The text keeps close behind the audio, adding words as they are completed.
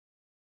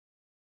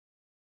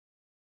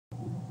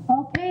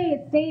Okay,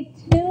 it's day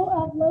 2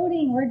 of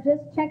loading. We're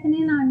just checking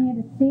in on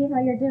you to see how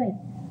you're doing.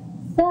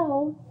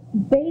 So,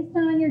 based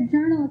on your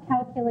journal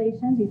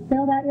calculations, you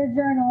filled out your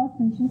journal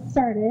since you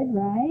started,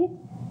 right?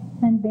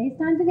 And based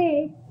on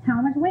today,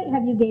 how much weight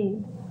have you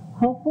gained?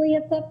 Hopefully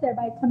it's up there.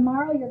 By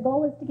tomorrow, your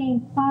goal is to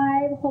gain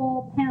 5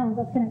 whole pounds.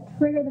 That's going to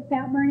trigger the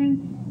fat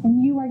burning,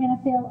 and you are going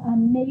to feel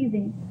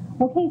amazing.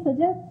 Okay, so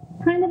just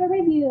kind of a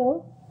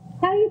review.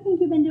 How do you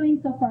think you've been doing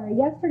so far?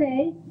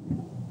 Yesterday,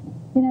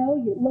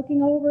 you're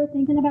looking over,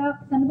 thinking about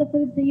some of the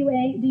foods that you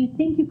ate. Do you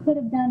think you could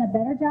have done a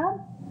better job?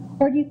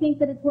 Or do you think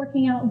that it's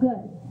working out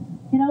good?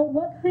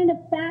 What kind of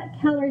fat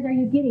calories are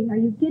you getting? Are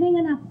you getting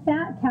enough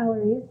fat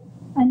calories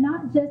and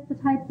not just the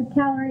types of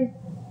calories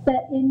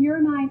that in your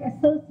mind are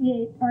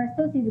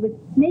associated with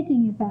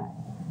making you fat?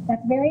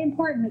 That's very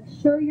important.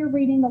 Make sure you're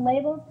reading the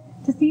labels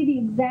to see the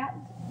exact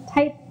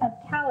type of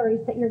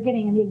calories that you're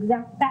getting and the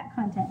exact fat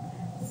content.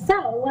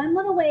 So one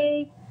little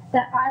way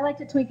that I like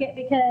to tweak it,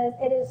 because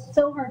it is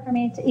so hard for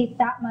me to eat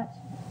that much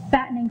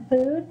fattening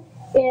food,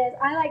 is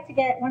I like to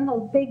get one of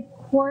those big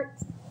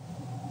quarts,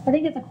 I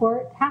think it's a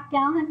quart, half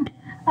gallon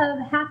of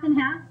half and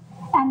half,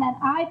 and then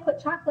I put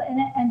chocolate in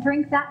it and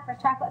drink that for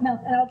chocolate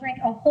milk, and I'll drink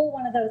a whole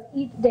one of those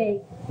each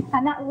day,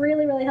 and that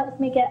really, really helps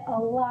me get a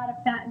lot of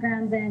fat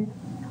grams in.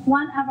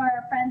 One of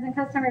our friends and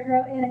customers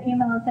wrote in an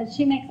email and said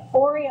she makes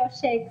Oreo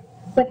shakes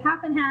with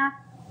half and half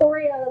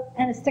Oreos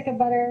and a stick of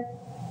butter.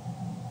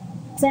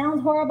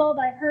 Sounds horrible,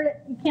 but I heard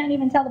it. You can't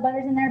even tell the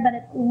butter's in there, but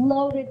it's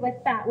loaded with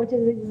fat, which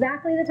is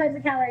exactly the types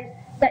of calories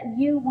that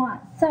you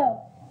want. So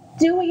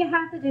do what you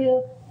have to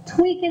do.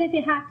 Tweak it if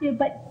you have to,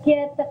 but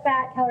get the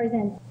fat calories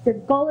in. Your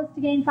goal is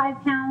to gain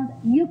 5 pounds.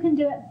 You can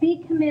do it.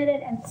 Be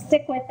committed and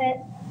stick with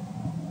it.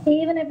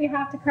 Even if you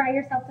have to cry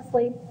yourself to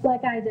sleep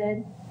like I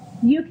did,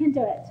 you can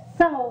do it.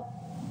 So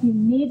you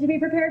need to be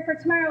prepared for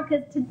tomorrow,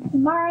 because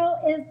tomorrow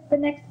is the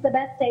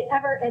best day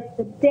ever. It's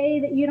the day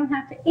that you don't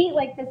have to eat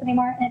like this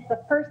anymore, and it's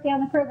the first day on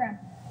the program.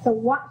 So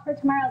watch for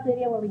tomorrow's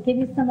video where we give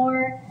you some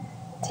more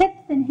tips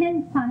and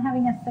hints on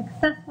having a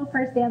successful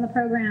first day on the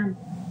program.